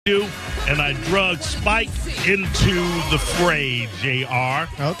And I drug Spike into the fray, JR.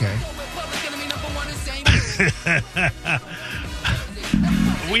 Okay.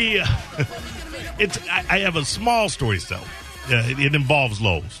 I have a small story, though. It involves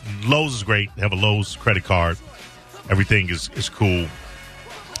Lowe's. Lowe's is great. They have a Lowe's credit card. Everything is cool.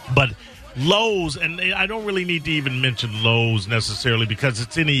 But Lowe's, and I don't really need to even mention Lowe's necessarily because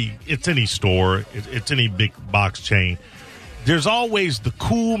it's any store. It's any big box chain. There's always the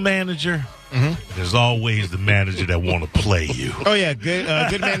cool manager. Mm-hmm. There's always the manager that want to play you. Oh, yeah.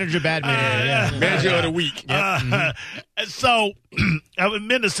 Good manager, bad manager. Yeah. Manager of the week. Yep. So I've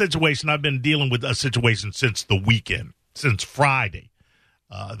been in a situation. I've been dealing with a situation since the weekend, since Friday,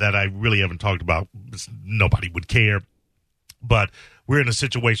 that I really haven't talked about. Nobody would care. But we're in a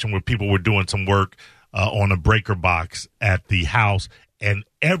situation where people were doing some work on a breaker box at the house, and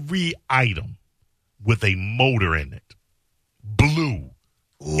every item with a motor in it blew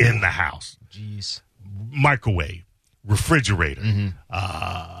in the house. Jeez. Microwave, refrigerator,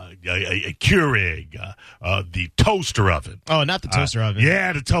 a Keurig, the toaster oven. Oh, not the toaster oven.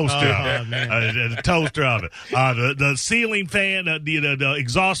 Yeah, the toaster oven. The toaster oven. The ceiling fan, the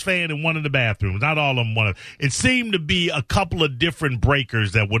exhaust fan in one of the bathrooms. Not all of them. It seemed to be a couple of different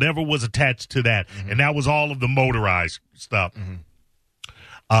breakers that whatever was attached to that, and that was all of the motorized stuff.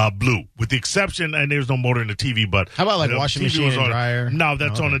 Blue, with the exception, and there's no motor in the TV. But how about like washing machine and dryer? No,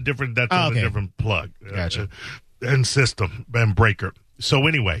 that's on a different. That's on a different plug. Gotcha. And system and breaker. So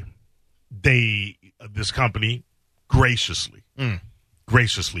anyway, this company graciously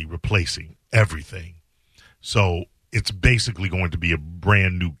replacing everything. So it's basically going to be a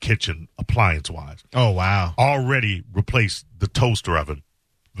brand new kitchen appliance wise. Oh wow! Already replaced the toaster oven,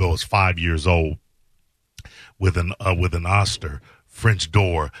 though it's 5 years old, with an Oster French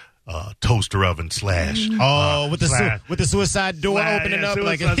door, toaster oven slash. With the suicide door opening up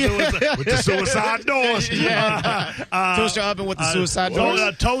with the suicide doors. Toaster oven with the suicide doors.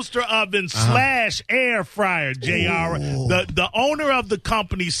 Toaster oven slash air fryer. Jr. The owner of the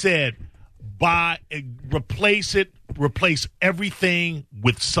company said, replace everything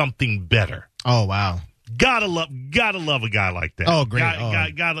with something better. Oh wow. Gotta love a guy like that. Oh, great.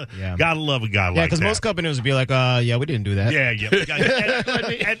 Gotta love a guy like that. Yeah, because most companies would be like, we didn't do that. Yeah.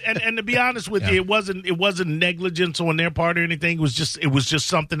 And to be honest with you, it wasn't negligence on their part or anything. It was just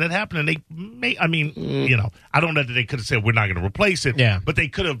something that happened. And I don't know that they could have said we're not going to replace it. Yeah. But they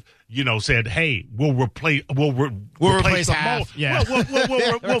could have, said, hey, we'll replace the half. Yeah.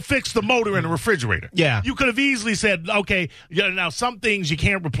 We'll fix the motor in the refrigerator. Yeah. You could have easily said, okay, now some things you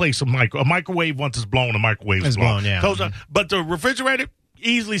can't replace a microwave once it's blown. A microwave is blown. Yeah. But the refrigerator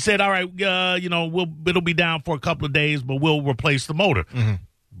easily said, all right, it'll be down for a couple of days, but we'll replace the motor. Mm-hmm.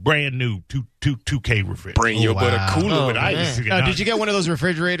 Brand new 2K refrigerator. Bring your butt a cooler with ice. Did you get one of those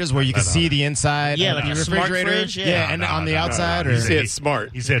refrigerators where you can see the inside? Yeah, like the a refrigerator. Fridge, and on the outside. Or? He said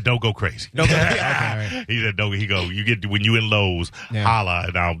smart. He said, "Don't go crazy." Okay, right. He said, "No." He go, "You get when you in Lowe's, holla,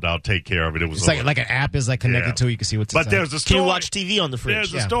 and I'll take care of it." It was like an app is connected to it. You can see what's inside. But there's a story. Can you watch TV on the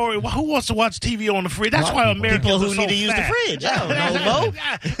fridge? There's a story. Well, who wants to watch TV on the fridge? That's why Americans people who are so need to use the fat. fridge. Mo.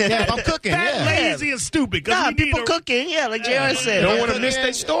 Yeah, if I'm cooking, lazy and stupid. People cooking. Yeah, like JR said. Don't want to miss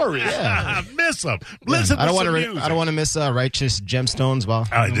their stories. I miss them. Listen to some music. I don't want to miss Righteous Gemstones while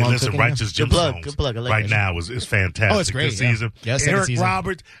listen, Righteous Gemstones. Good plug. I like right now is fantastic. Oh, it's great. This season. Yeah, Eric season.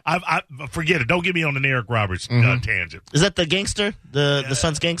 Roberts. I forget it. Don't get me on an Eric Roberts tangent. Is that the gangster? The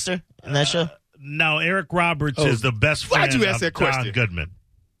son's gangster in that show? No, Eric Roberts is the best friend Why'd you ask of that question? John Goodman.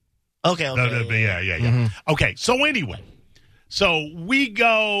 Okay. Yeah. Mm-hmm. Okay, so anyway. So we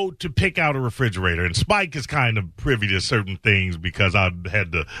go to pick out a refrigerator, and Spike is kind of privy to certain things because I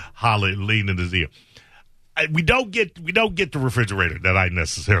had to lean in his ear. We don't get the refrigerator that I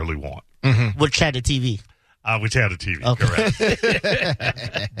necessarily want. Mm-hmm. Which had a TV. Which had a TV, correct.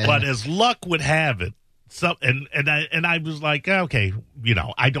 But as luck would have it, and I was like, okay,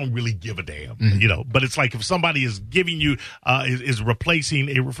 I don't really give a damn, But it's like if somebody is giving you is replacing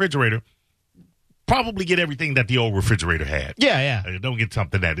a refrigerator, probably get everything that the old refrigerator had. Yeah. Don't get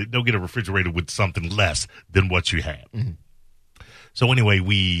don't get a refrigerator with something less than what you had. Mm-hmm. So anyway,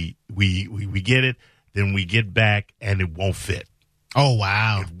 we get it, then we get back, and it won't fit. Oh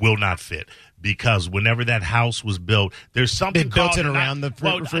wow! It will not fit because whenever that house was built, there's something they built it around the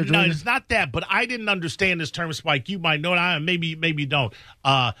refrigerator. No, it's not that. But I didn't understand this term, Spike. You might know it. Maybe you don't.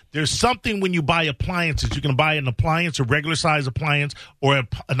 There's something when you buy appliances. You can buy an appliance, a regular size appliance, or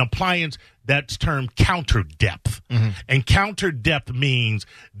an appliance that's termed counter depth. Mm-hmm. And counter depth means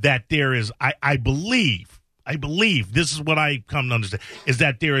that there is, I believe, I believe this is what I come to understand, is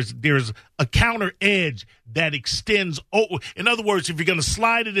that there's a counter edge that extends. In other words, if you're going to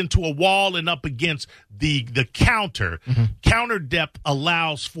slide it into a wall and up against the counter, counter depth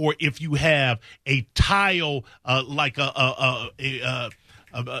allows for, if you have a tile like a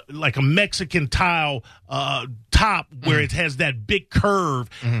Mexican tile top where it has that big curve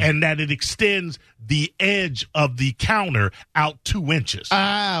and that it extends the edge of the counter out 2 inches.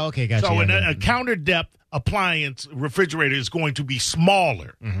 Ah, okay, gotcha. So a counter depth appliance refrigerator is going to be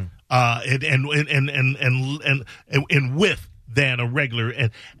smaller in width than a regular,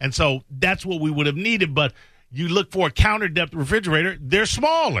 and so that's what we would have needed. But you look for a counter depth refrigerator; they're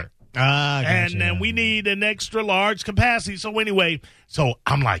smaller. Gotcha, and then we need an extra large capacity. So anyway, so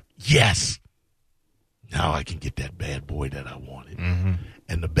I'm like, yes, now I can get that bad boy that I wanted.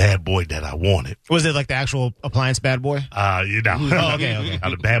 And the bad boy that I wanted. Was it like the actual appliance bad boy? Okay. Okay. Now,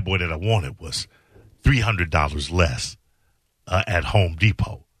 the bad boy that I wanted was $300 less at Home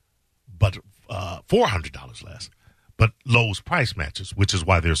Depot, but $400 less. But Lowe's price matches, which is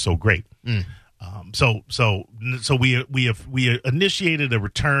why they're so great. So we initiated a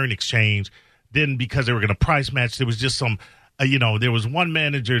return exchange. Then because they were going to price match, there was just some, there was one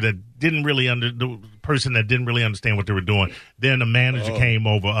manager that didn't really the person that didn't really understand what they were doing. Then the manager came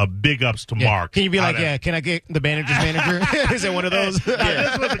over. Big ups to Mark. Can you be like, can I get the manager's manager? Is it one of those?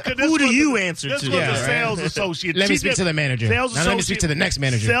 Who do you answer to? This was a sales associate. Let me speak to the manager. Now let me speak to the next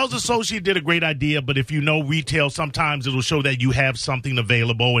manager. Sales associate did a great idea, but if you know retail, sometimes it'll show that you have something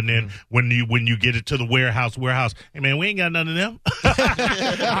available, and then when you get it to the warehouse, hey man, we ain't got none of them. But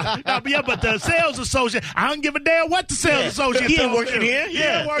the sales associate, I don't give a damn what the sales associate. He ain't working here. He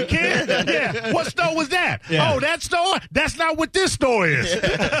ain't working here. Yeah. What store was that? Yeah. Oh, that store? That's not what this store is. So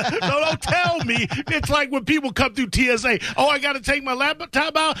don't tell me. It's like when people come through TSA. Oh, I got to take my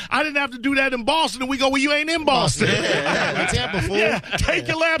laptop out. I didn't have to do that in Boston. And we go, well, you ain't in Boston. Take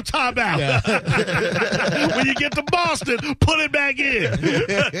your laptop out. Yeah. When you get to Boston, put it back in.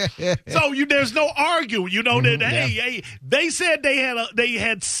 So there's no arguing. Hey, they said they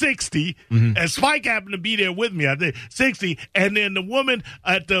had 60, and Spike happened to be there with me. I think 60, and then the woman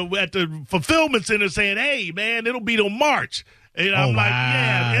at the fulfillment center saying, "Hey, man, it'll be till March." And I'm like,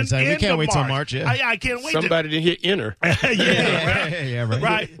 yeah, we can't wait till March. Yeah, I can't wait. Somebody didn't hit enter.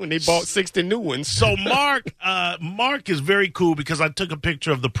 Right. When they bought 60 new ones. So Mark is very cool because I took a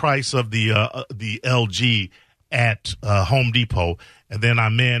picture of the price of the LG at Home Depot, and then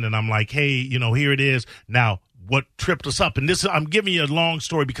I'm in and I'm like, hey, here it is now. What tripped us up, and I'm giving you a long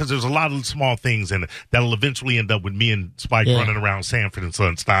story because there's a lot of small things in it that'll eventually end up with me and Spike running around Sanford and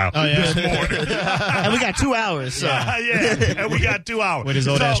Son style this morning. And we got 2 hours. So. And we got 2 hours with his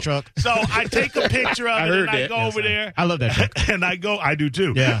old ass truck. So I take a picture of it and I go over there. I love that truck. And I do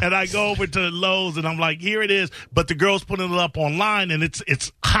too. Yeah. And I go over to Lowe's and I'm like, here it is. But the girl's putting it up online and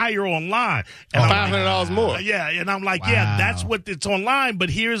it's higher online. And $500 more. Yeah, and I'm like, yeah, that's what it's online. But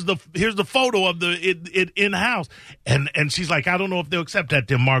here's the photo of it in house. And she's like, I don't know if they'll accept that.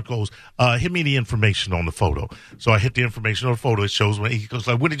 Then Mark goes, hit me the information on the photo. So I hit the information on the photo. It shows when he goes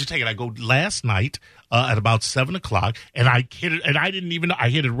like, when did you take it? I go, last night at about 7:00, and I hit it, and I didn't even know. I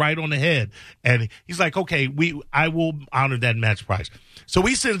hit it right on the head. And he's like, okay, I will honor that match price. So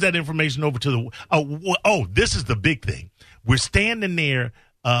he sends that information over to the. This is the big thing. We're standing there.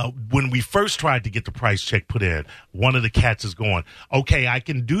 When we first tried to get the price check put in, one of the cats is going, okay, I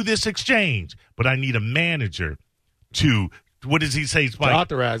can do this exchange, but I need a manager to, what does he say, Spike?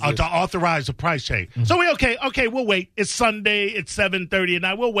 To authorize the price check. So okay, we'll wait. It's Sunday, it's 7:30 at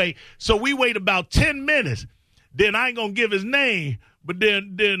night, we'll wait. So we wait about 10 minutes. Then I ain't going to give his name, but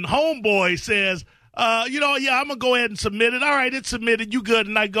then homeboy says, I'm going to go ahead and submit it. All right, it's submitted. You good?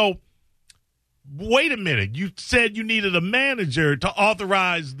 And I go, wait a minute. You said you needed a manager to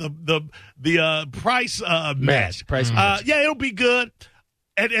authorize the price match. Price match. Yeah, it'll be good.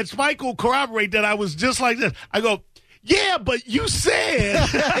 And Spike will corroborate that I was just like this. I go, yeah, but you said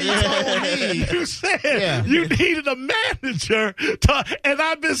you said you needed a manager and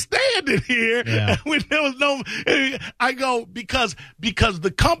I've been standing here when there was no. I go because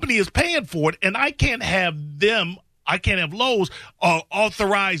the company is paying for it, and I can't have Lowe's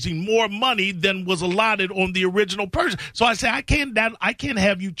authorizing more money than was allotted on the original person. So I say, I can't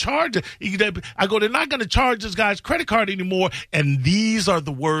have you charge it. I go, they're not going to charge this guy's credit card anymore. And these are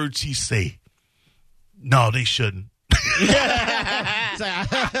the words he say. No, they shouldn't.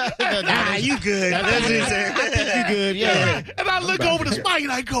 Nah, you good. That's what he said. I think you good. Yeah. And I look over to Spike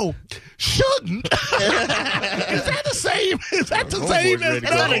and I go, shouldn't? Is that the same? Is that the same? ready to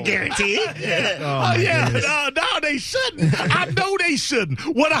That's go. not a guarantee. No, they shouldn't. I know they shouldn't.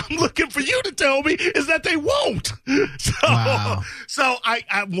 What I'm looking for you to tell me is that they won't. So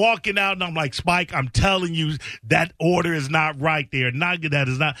I'm walking out and I'm like, Spike, I'm telling you that order is not right there. That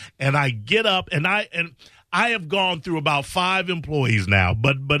is not. And I get up and I have gone through about 5 employees now,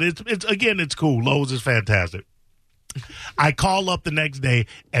 but it's cool. Lowe's is fantastic. I call up the next day,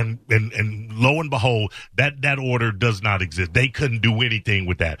 and lo and behold, that order does not exist. They couldn't do anything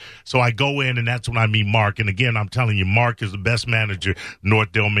with that. So I go in, and that's when I meet Mark. And again, I'm telling you, Mark is the best manager,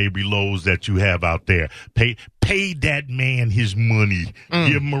 North Del Mabry Lowe's, that you have out there. Pay that man his money.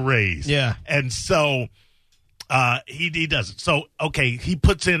 Give him a raise. Yeah. And so he doesn't. So, okay, he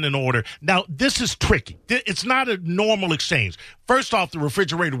puts in an order. Now, this is tricky. It's not a normal exchange. First off, the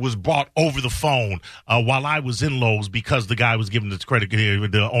refrigerator was bought over the phone while I was in Lowe's because the guy was giving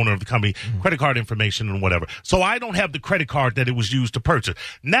the owner of the company, credit card information and whatever. So I don't have the credit card that it was used to purchase.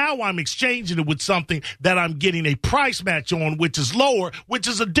 Now I'm exchanging it with something that I'm getting a price match on, which is lower, which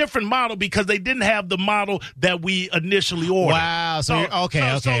is a different model because they didn't have the model that we initially ordered. Wow. So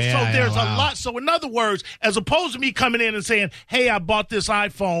there's a lot. So in other words, as opposed to me coming in and saying, hey, I bought this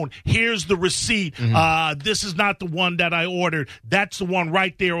iPhone, here's the receipt. This is not the one that I ordered. That's the one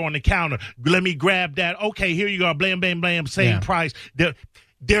right there on the counter. Let me grab that. Okay, here you go. Blam, blam, blam. Same price.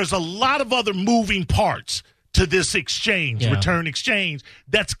 There's a lot of other moving parts to this exchange, return exchange,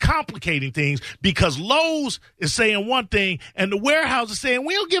 that's complicating things because Lowe's is saying one thing and the warehouse is saying,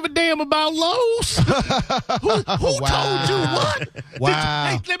 we don't give a damn about Lowe's. Who told you what? Wow.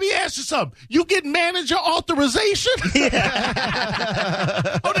 Hey, let me ask you something. You get manager authorization?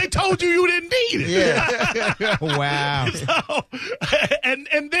 Oh, they told you didn't need it. Yeah. Wow.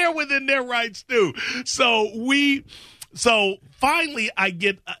 And they're within their rights too. So finally, I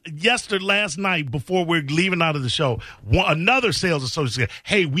get last night before we're leaving out of the show, another sales associate said,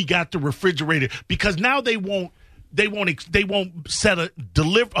 "Hey, we got the refrigerator," because now they won't set a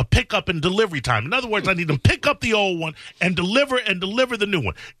pickup and delivery time. In other words, I need them pick up the old one and deliver the new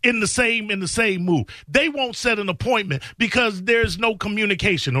one in the same move. They won't set an appointment because there's no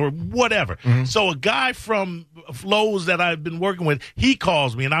communication or whatever. So a guy from Lowe's that I've been working with, he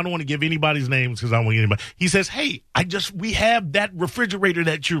calls me, and I don't want to give anybody's names because I don't want anybody. He says, "Hey, we have that refrigerator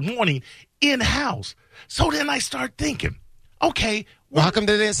that you're wanting in-house." So then I start thinking, okay. Well, how come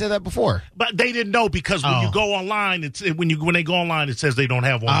they didn't say that before? But they didn't know because when you go online, when they go online, it says they don't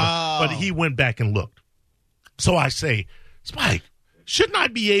have one. But he went back and looked. So I say, Spike, shouldn't I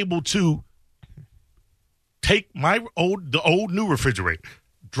be able to take the old new refrigerator,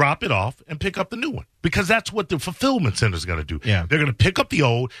 drop it off, and pick up the new one? Because that's what the fulfillment center is going to do. Yeah. They're going to pick up the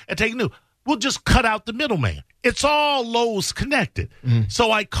old and take the new. We'll just cut out the middleman. It's all Lowe's connected.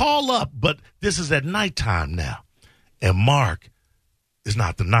 So I call up, but this is at nighttime now, and Mark is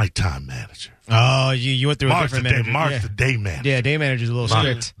not the nighttime manager. Oh, you went through a different manager. Mark's the day manager. Yeah, day manager's a little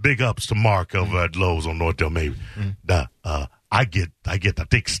strict. Big ups to Mark over at Lowe's on North Del Mabry. I get the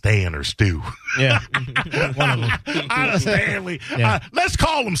thick Stan or Stu. Yeah. One of them. Stanley. Yeah. Let's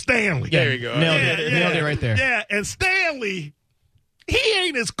call him Stanley. Yeah, There you go. Nailed it right there. Yeah, and Stanley, he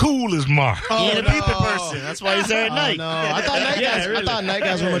ain't as cool as Mark. He ain't a people person. That's why he's there at night. No, I thought night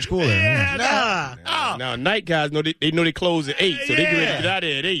guys were much cooler. Yeah, Now, night guys know they know they close at 8, so they get ready to get out of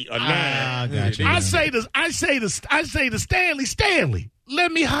there at 8 or 9. Gotcha. I say to Stanley,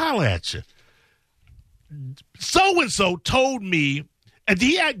 let me holler at you. So-and-so told me, and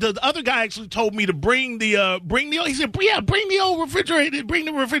the other guy actually told me to bring the he said, yeah, bring the old refrigerator, bring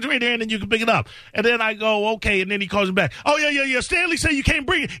the refrigerator in and you can pick it up. And then I go, okay, and then he calls me back. Oh, yeah, Stanley said you can't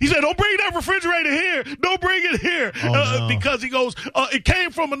bring it. He said, don't bring that refrigerator here. Don't bring it here. No. Because he goes, it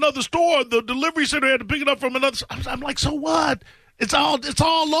came from another store. The delivery center had to pick it up from another store. I'm like, so what? It's all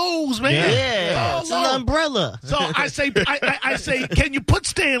Lowe's, man. Yeah, it's an umbrella. So I say, can you put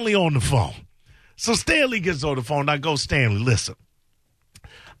Stanley on the phone? So Stanley gets on the phone. I go, Stanley, listen.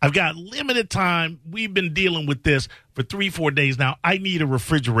 I've got limited time. We've been dealing with this for 3-4 days now. I need a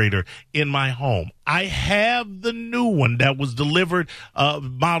refrigerator in my home. I have the new one that was delivered.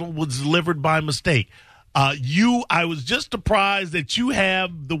 Model was delivered by mistake. I was just surprised that you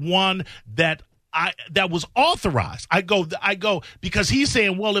have the one that was authorized. I go because he's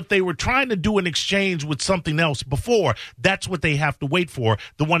saying, well, if they were trying to do an exchange with something else before, that's what they have to wait for,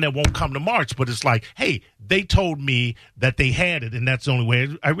 the one that won't come to March. But it's like, hey, they told me that they had it, and that's the only way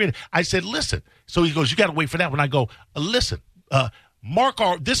I read it. I said, listen. So he goes, you got to wait for that one. I go, listen, Mark,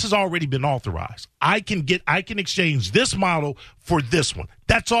 this has already been authorized. I can exchange this model for this one.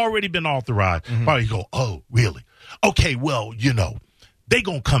 That's already been authorized. Probably go, oh, really? Okay, well, they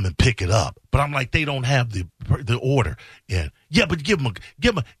gonna come and pick it up. But I'm like, they don't have the order in. Yeah, but give them.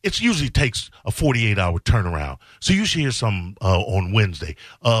 It usually takes a 48-hour turnaround. So you should hear some on Wednesday.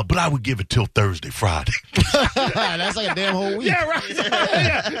 But I would give it till Thursday, Friday. That's like a damn whole week. Yeah, right.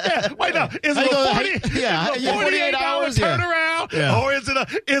 yeah. Wait, no. Is it a 48-hour turnaround? Yeah. Or is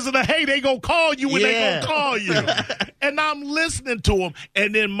it a hey, they gonna call you when they gonna call you? And I'm listening to them,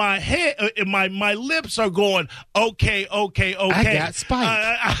 and in my head, my lips are going, okay. I got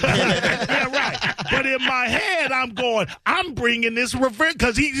Spike. Yeah, right. But in my head, I'm going, I'm bringing this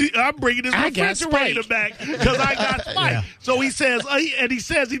refrigerator back because I got Spike. Yeah. So he says,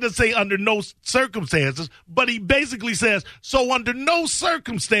 he doesn't say under no circumstances, but he basically says, so under no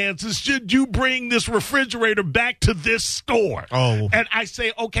circumstances should you bring this refrigerator back to this store. Oh. And I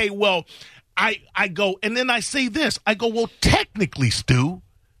say, okay, well, I go, and then I say this. I go, well, technically, Stu.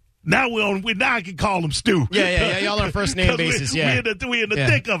 Now now I can call him Stu. Yeah. Y'all are first name basis. We're in the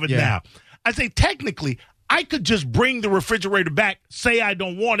thick of it now. I say technically, I could just bring the refrigerator back, say I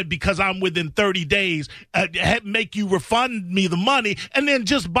don't want it because I'm within 30 days, make you refund me the money, and then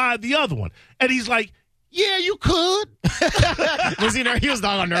just buy the other one. And he's like, yeah, you could. Was he was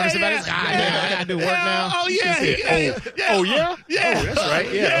all nervous about it? I got to do work now. Oh, yeah. Oh, yeah? Yeah. Oh, that's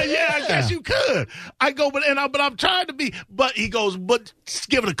right. Yeah. I guess you could. I go, but I'm trying to be. But he goes, but just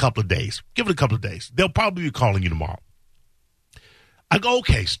give it a couple of days. They'll probably be calling you tomorrow. I go,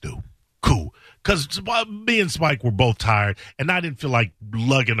 okay, Stu. Cool. Because me and Spike were both tired, and I didn't feel like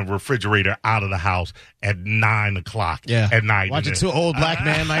lugging a refrigerator out of the house at 9 o'clock at night. Watching two old black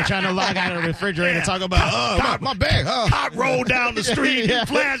men trying to lug out of the refrigerator talk about, my bag. Cop roll down the street,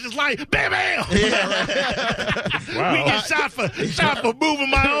 flash his light, bam. Wow. We get shot for moving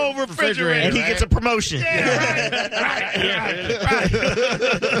my own refrigerator. And he gets a promotion. Right.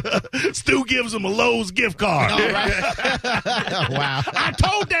 Stu gives him a Lowe's gift card. Wow. I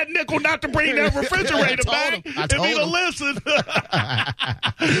told that nickel not to bring that refrigerator back if he'd have listened.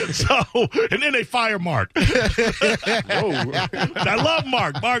 And then they fire Mark. I love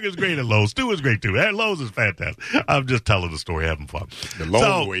Mark. Mark is great at Lowe's. Stu is great too. Lowe's is fantastic. I'm just telling the story, having fun. The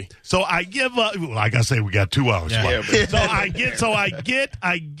long way. So I give up. Like I say, we got 2 hours. So I get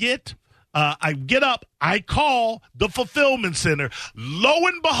up. I call the fulfillment center. Lo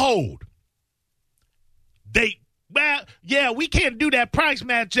and behold, we can't do that price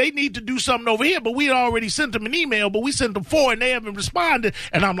match. They need to do something over here, but we had already sent them an email, but we sent them 4 and they haven't responded.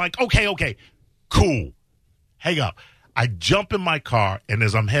 And I'm like, okay, cool. Hang up. I jump in my car, and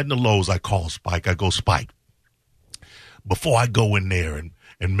as I'm heading to Lowe's, I call Spike. I go, Spike, before I go in there and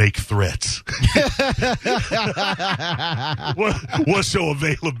make threats, what's your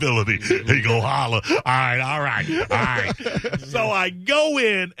availability? He go, holler. All right. So I go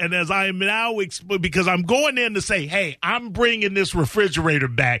in, and as I am now, because I'm going in to say, hey, I'm bringing this refrigerator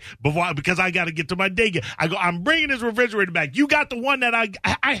back because I got to get to my day. I go, I'm bringing this refrigerator back. You got the one that I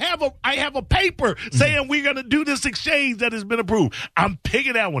have a paper saying we're going to do this exchange that has been approved. I'm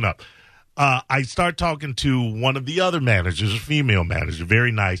picking that one up. I start talking to one of the other managers, a female manager,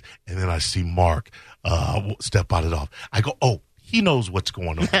 very nice, and then I see Mark step out of the office. I go, oh, he knows what's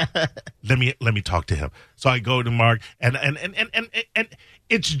going on. Let me talk to him. So I go to Mark, and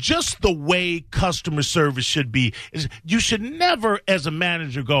it's just the way customer service should be. You should never, as a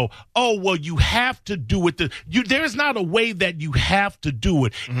manager, go, oh, well, you have to do it. There's not a way that you have to do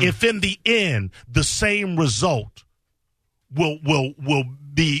it if in the end the same result will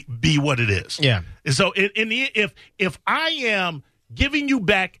be what it is. Yeah. And so if I am giving you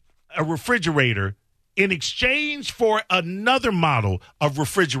back a refrigerator in exchange for another model of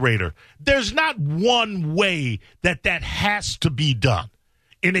refrigerator, there's not one way that has to be done.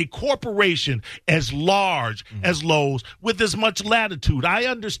 In a corporation as large as Lowe's with as much latitude, I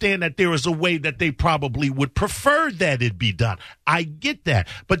understand that there is a way that they probably would prefer that it be done. I get that.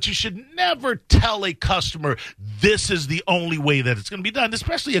 But you should never tell a customer this is the only way that it's going to be done,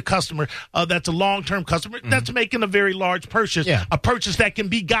 especially a customer that's a long-term customer that's making a very large purchase, a purchase that can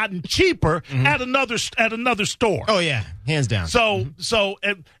be gotten cheaper at another store. Oh, yeah. Hands down. So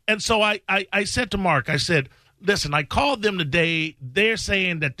I said to Mark, I said, listen, I called them today. They're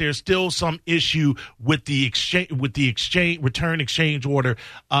saying that there's still some issue with the return exchange order.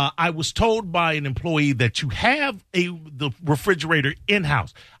 I was told by an employee that you have the refrigerator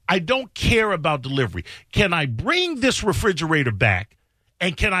in-house. I don't care about delivery. Can I bring this refrigerator back,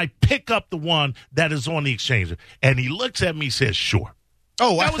 and can I pick up the one that is on the exchange? And he looks at me and says, sure.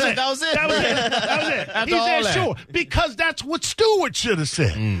 Oh, that was it. That was it. That was it. That was it. After He all said, that. sure, because that's what Stewart should have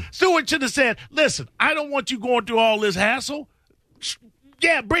said. Stewart should have said, listen, I don't want you going through all this hassle.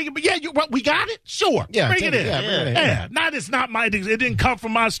 Yeah, bring it. Yeah, we got it. Sure, Yeah, bring take it in. it. Yeah, bring it in. Yeah, not it's not my. It didn't come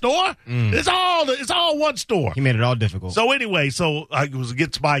from my store. It's all one store. He made it all difficult. So anyway, I was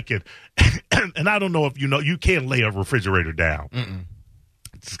get Spike and I don't know if you can't lay a refrigerator down.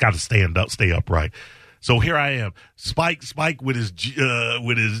 It's got to stand up, stay upright. So here I am, Spike with his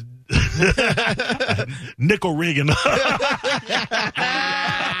nickel rigging.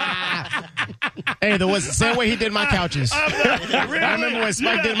 Hey, there was the same way he did my couches. I remember when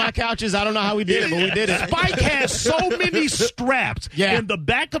Spike did my couches. I don't know how we did it, but we did it. Spike has so many straps in the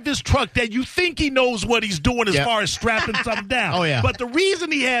back of his truck that you think he knows what he's doing as far as strapping something down. Oh, yeah. But the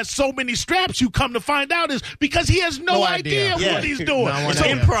reason he has so many straps, you come to find out, is because he has no idea what he's doing. It's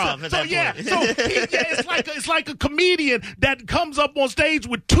improv at that point. It's like a comedian that comes up on stage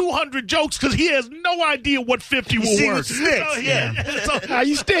with 200 jokes because he has no idea what 50 will see work. what sticks. So, How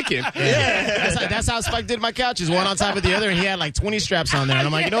you sticking? That's how Spike did my couches, one on top of the other, and he had like 20 straps on there. And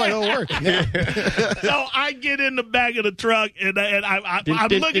I'm like, it'll work. Yeah. So I get in the back of the truck and I'm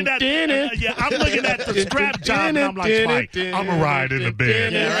looking at the strap job and I'm like, Spike, I'm a ride in the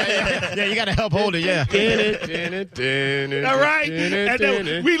bed. Yeah, you got to help hold it. Yeah. All right, and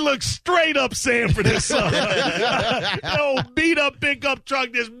then we look straight up Sanford and Son. Beat up pickup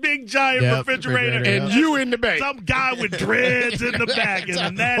truck, this big giant refrigerator, And you in the back. some guy with dreads in the back and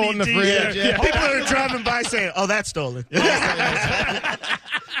a natty Holding the t-shirt. fridge, yeah. People are driving by saying, "Oh, that's stolen."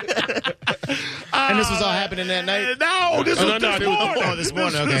 And this was all happening that night? No, this was this morning. Oh, this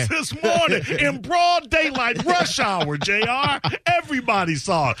morning, okay. This morning in broad daylight, rush hour, JR. Everybody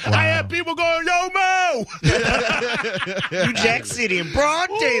saw it. I had people going, "Yo, Mo!" New Jack City in broad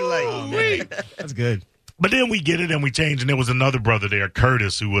daylight. Ooh-wee. That's good. But then we get it and we change, and there was another brother there,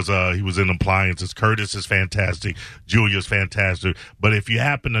 Curtis, who was he was in appliances. Curtis is fantastic. Julia's fantastic. But if you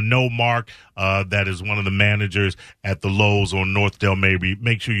happen to know Mark, that is one of the managers at the Lowe's on North Del Mabry,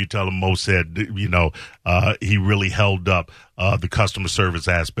 make sure you tell him Mo said, he really held up the customer service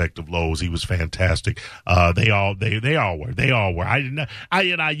aspect of Lowe's. He was fantastic. They all were.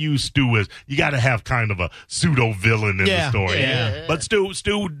 I use Stu as you got to have kind of a pseudo villain in the story. Yeah. But Stu was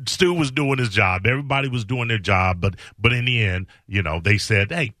doing his job. Everybody was doing their job, but in the end, they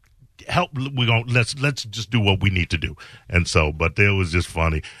said, "Hey, help, let's just do what we need to do." And so, but it was just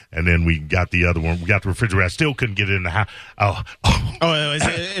funny. And then we got the other one. We got the refrigerator. I still couldn't get it in the house.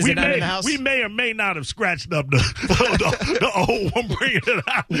 Is it not in the house? We may or may not have scratched up the old one, bringing it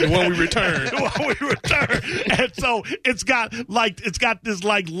out. The one we returned. And so it's got this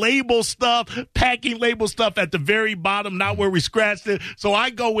label stuff, packing label stuff at the very bottom, not where we scratched it. So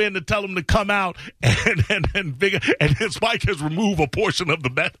I go in to tell them to come out and then Spike has removed a portion of the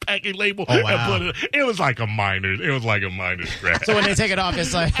packing label and put it. It was like a minor scratch. So when they take it off,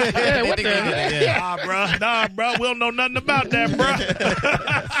 it's like, Nah, bro, we don't know nothing about that, bro.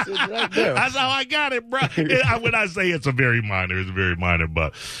 That's how I got it, bro. When I say it's very minor,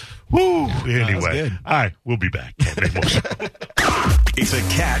 but whoo. Anyway, all right, we'll be back. It's a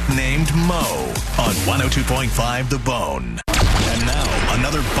cat named Mo on 102.5 The Bone. And now,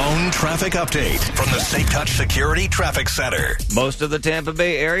 another Bone traffic update from the Safe Touch Security Traffic Center. Most of the Tampa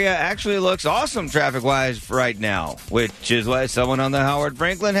Bay area actually looks awesome traffic-wise right now, which is why someone on the Howard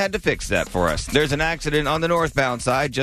Franklin had to fix that for us. There's an accident on the northbound side just